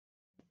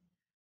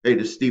Hey,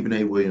 this is Stephen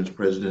A. Williams,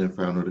 president and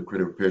founder of the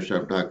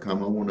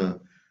creditrepairshop.com. I want to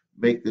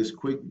make this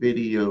quick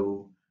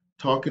video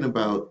talking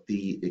about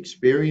the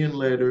Experian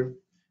letter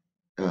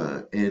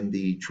and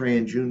the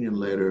Transunion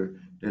letter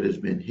that has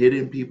been hit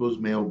in people's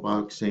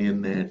mailbox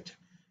saying that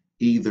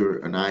either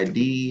an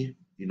ID,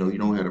 you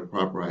don't have a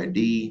proper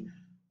ID,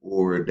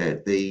 or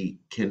that they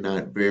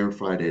cannot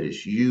verify that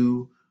it's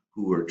you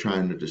who are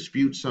trying to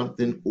dispute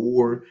something,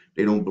 or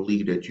they don't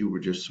believe that you were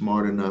just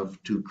smart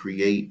enough to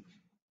create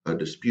a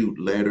dispute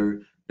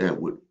letter that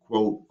would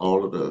quote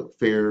all of the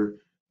Fair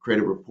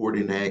Credit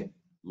Reporting Act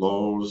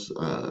laws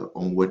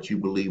on what you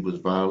believe was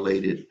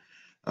violated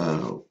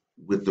uh,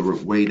 with the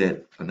way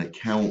that an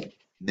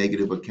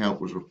negative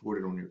account was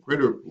reported on your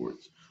credit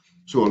reports.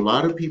 So a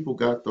lot of people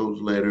got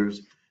those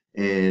letters,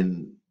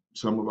 and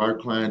some of our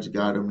clients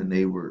got them, and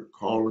they were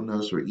calling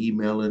us or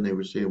emailing. They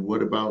were saying,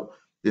 "What about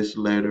this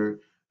letter?"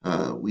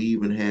 We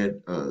even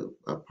had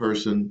a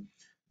person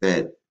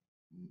that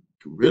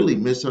really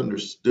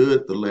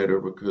misunderstood the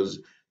letter because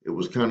it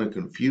was kind of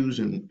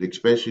confusing,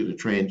 especially the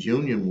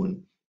TransUnion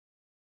one.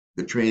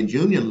 The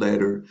TransUnion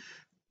letter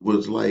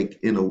was like,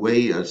 in a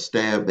way, a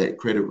stab at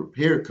credit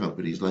repair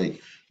companies.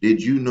 Like, did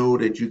you know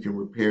that you can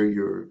repair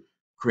your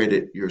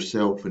credit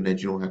yourself and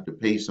that you don't have to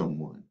pay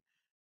someone?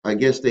 I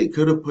guess they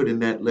could have put in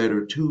that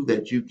letter too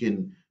that you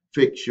can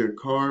fix your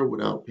car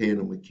without paying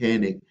a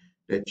mechanic,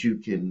 that you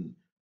can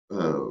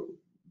uh,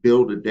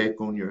 build a deck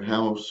on your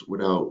house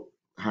without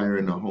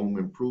hiring a home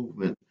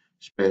improvement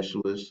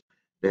specialist,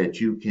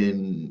 that you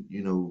can,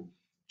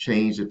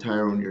 change the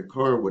tire on your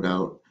car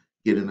without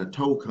getting a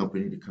tow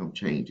company to come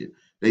change it.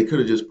 They could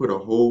have just put a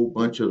whole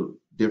bunch of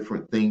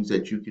different things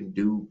that you can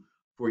do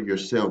for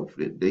yourself.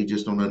 They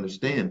just don't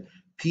understand.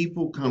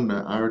 People come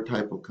to our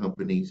type of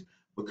companies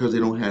because they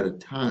don't have the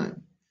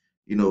time.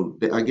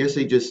 I guess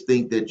they just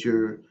think that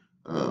you're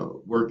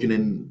working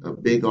in a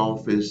big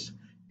office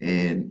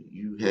and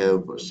you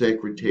have a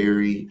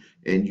secretary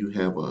and you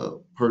have a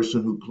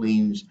person who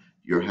cleans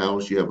your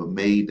house, you have a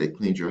maid that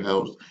cleans your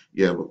house,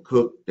 you have a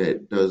cook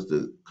that does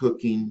the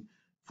cooking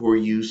for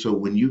you. So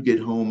when you get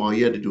home, all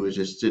you have to do is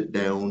just sit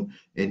down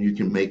and you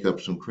can make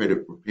up some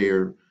credit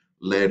repair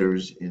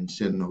letters and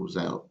send those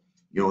out.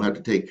 You don't have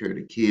to take care of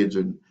the kids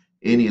or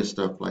any of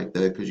stuff like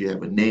that because you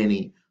have a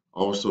nanny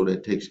also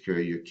that takes care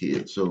of your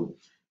kids. So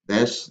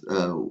that's,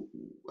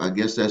 I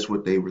guess that's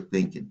what they were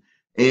thinking.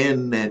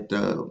 And that,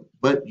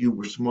 but you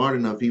were smart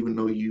enough, even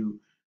though you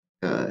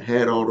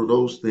had all of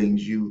those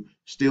things, you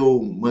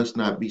still must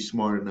not be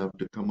smart enough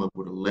to come up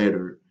with a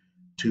letter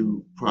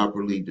to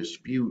properly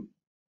dispute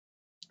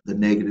the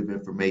negative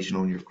information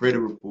on your credit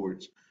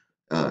reports.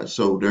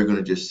 So they're going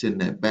to just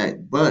send that back.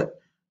 But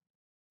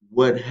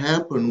what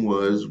happened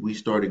was we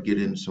started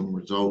getting some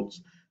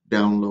results,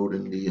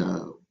 downloading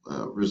the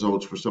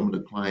results for some of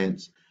the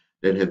clients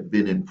that have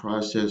been in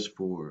process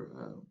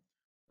for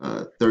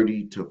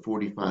 30 to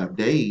 45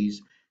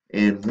 days.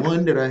 And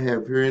one that I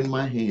have here in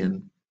my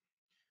hand,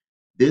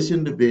 this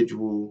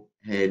individual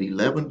had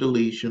 11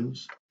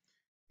 deletions,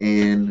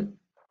 and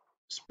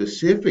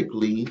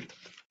specifically,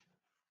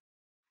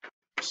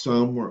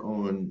 some were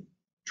on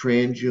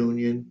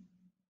TransUnion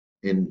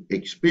and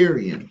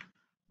Experian.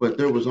 But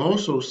there was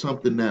also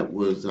something that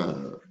was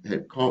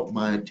had caught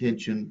my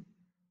attention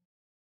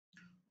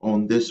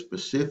on this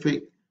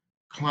specific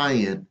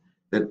client,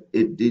 that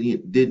it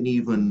didn't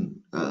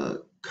even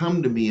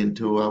come to me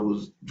until I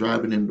was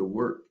driving into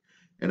work,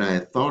 and I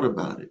had thought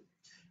about it.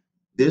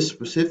 This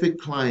specific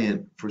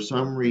client, for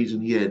some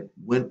reason, he had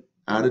went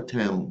out of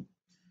town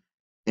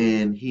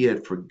and he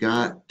had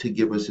forgot to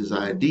give us his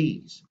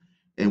IDs.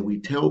 And we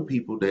tell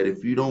people that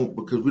if you don't,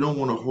 because we don't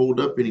want to hold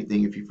up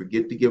anything, if you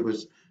forget to give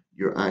us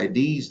your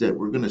IDs, that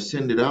we're going to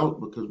send it out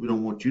because we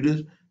don't want you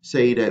to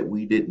say that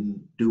we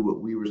didn't do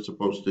what we were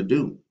supposed to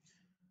do.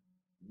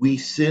 We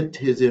sent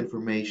his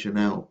information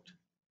out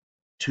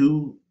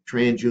to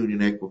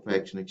TransUnion,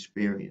 Equifax, and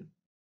Experian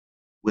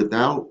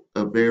without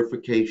a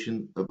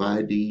verification of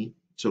ID.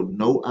 So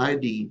no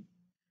ID,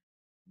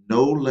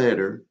 no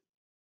letter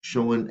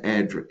showing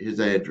his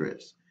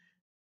address.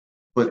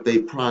 But they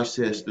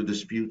processed the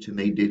disputes and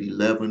they did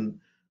 11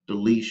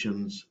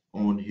 deletions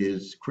on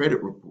his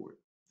credit report.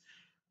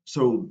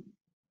 So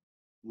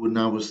when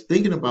I was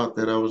thinking about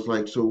that, I was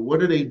like, so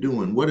what are they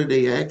doing? What are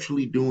they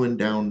actually doing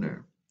down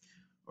there?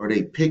 Are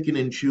they picking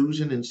and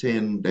choosing and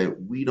saying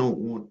that we don't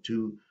want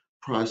to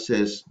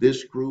process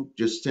this group?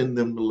 Just send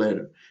them the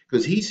letter.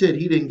 Because he said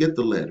he didn't get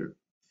the letter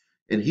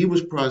and he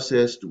was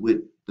processed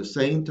with the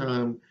same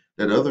time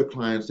that other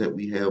clients that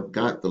we have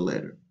got the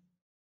letter.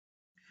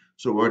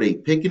 So are they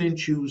picking and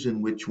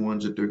choosing which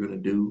ones that they're going to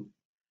do?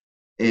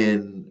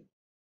 And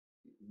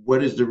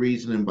what is the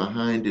reasoning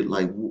behind it?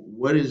 Like,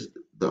 what is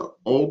the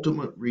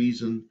ultimate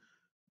reason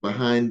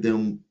behind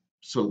them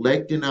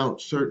selecting out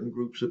certain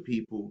groups of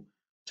people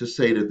to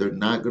say that they're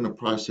not going to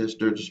process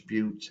their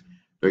disputes?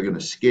 They're going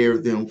to scare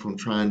them from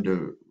trying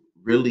to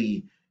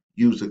really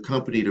use a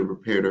company to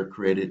repair their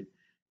credit.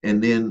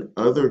 And then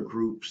other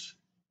groups,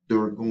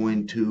 they're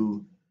going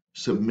to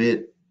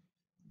submit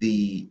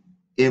the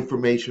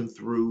information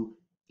through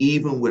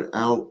even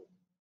without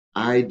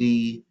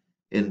ID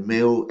and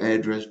mail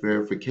address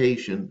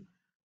verification,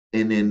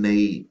 and then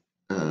they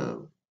uh,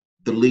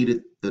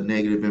 deleted the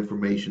negative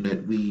information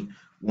that we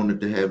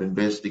wanted to have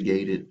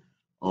investigated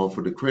off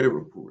of the credit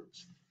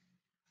reports.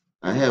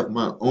 I have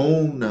my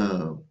own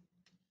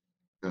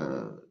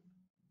uh,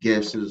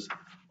 guesses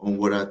on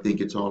what I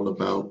think it's all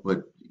about,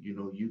 but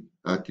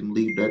I can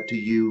leave that to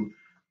you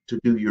to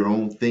do your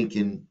own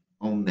thinking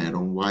on that,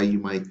 on why you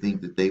might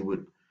think that they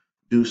would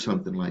do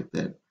something like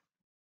that.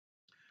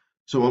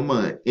 So I'm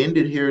gonna end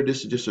it here.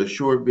 This is just a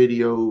short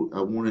video.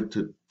 I wanted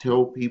to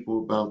tell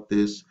people about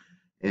this,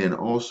 and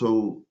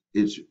also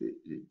it's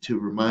to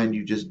remind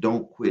you, just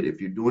don't quit.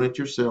 If you're doing it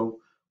yourself,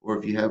 or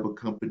if you have a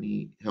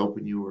company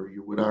helping you, or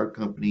you're with our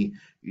company,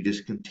 you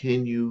just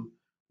continue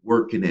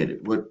working at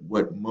it.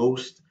 What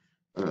most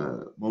of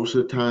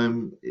the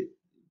time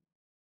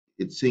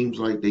it seems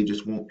like they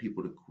just want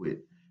people to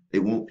quit. They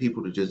want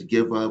people to just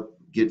give up,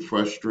 get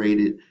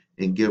frustrated,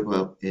 and give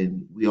up.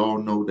 And we all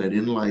know that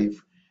in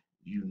life,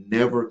 you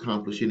never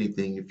accomplish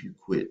anything if you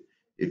quit.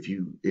 If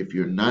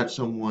you're not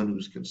someone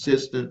who's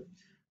consistent,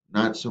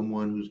 not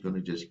someone who's going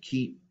to just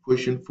keep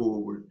pushing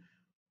forward,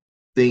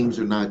 things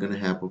are not going to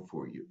happen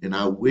for you. And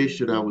I wish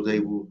that I was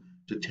able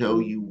to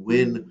tell you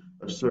when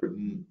a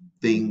certain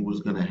thing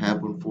was going to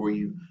happen for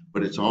you,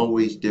 but it's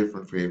always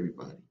different for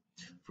everybody.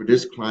 For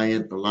this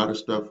client, a lot of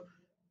stuff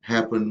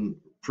happened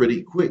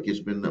pretty quick. It's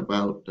been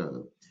about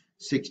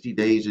 60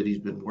 days that he's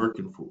been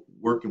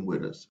working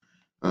with us.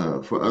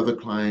 For other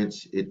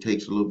clients, it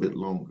takes a little bit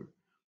longer.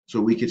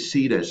 So we could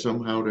see that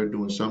somehow they're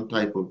doing some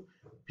type of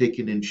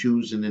picking and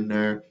choosing in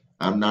there.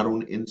 I'm not on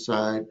the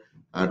inside.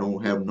 I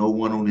don't have no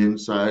one on the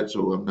inside,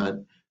 so I'm not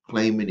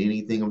claiming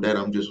anything of that.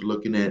 I'm just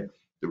looking at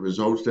the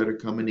results that are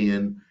coming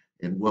in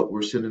and what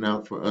we're sending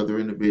out for other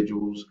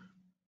individuals,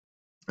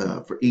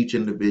 for each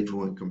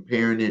individual, and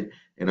comparing it.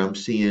 And I'm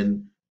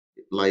seeing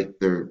like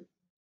they're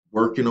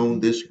working on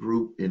this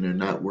group and they're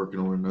not working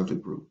on another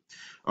group.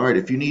 All right,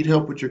 if you need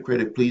help with your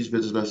credit, please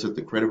visit us at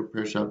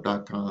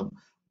thecreditrepairshop.com.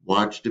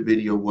 Watch the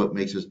video, What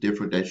Makes Us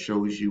Different, that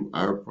shows you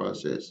our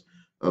process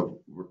of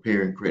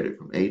repairing credit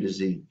from A to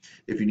Z.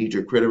 If you need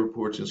your credit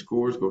reports and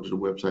scores, go to the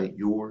website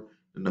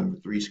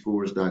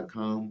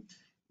your3scores.com.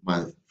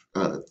 My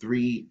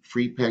 3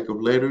 free pack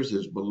of letters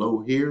is below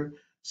here.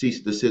 Cease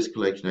and desist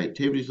collection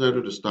activities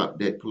letter to stop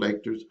debt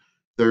collectors,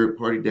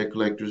 third-party debt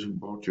collectors who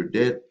bought your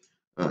debt.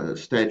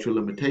 Statute of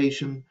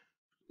limitation,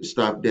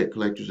 stop debt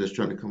collectors that's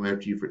trying to come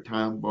after you for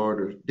time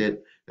barred or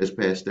debt that's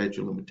past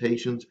statute of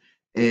limitations,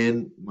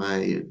 and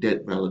my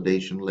debt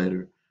validation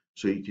letter,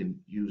 so you can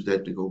use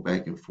that to go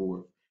back and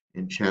forth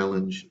and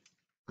challenge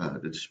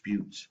the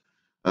disputes.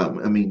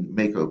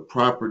 Make a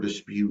proper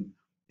dispute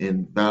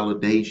and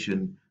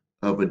validation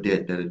of a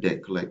debt that a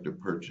debt collector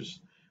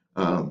purchased.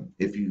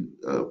 If you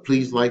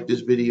please like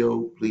this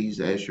video, please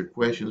ask your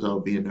questions.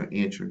 I'll be in there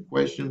answering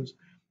questions.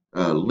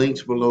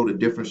 Links below the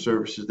different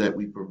services that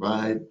we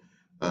provide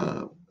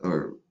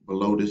are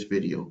below this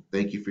video.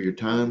 Thank you for your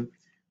time.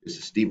 This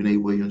is Stephen A.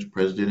 Williams,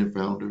 President and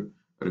Founder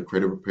of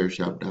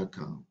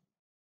thecreditrepairshop.com.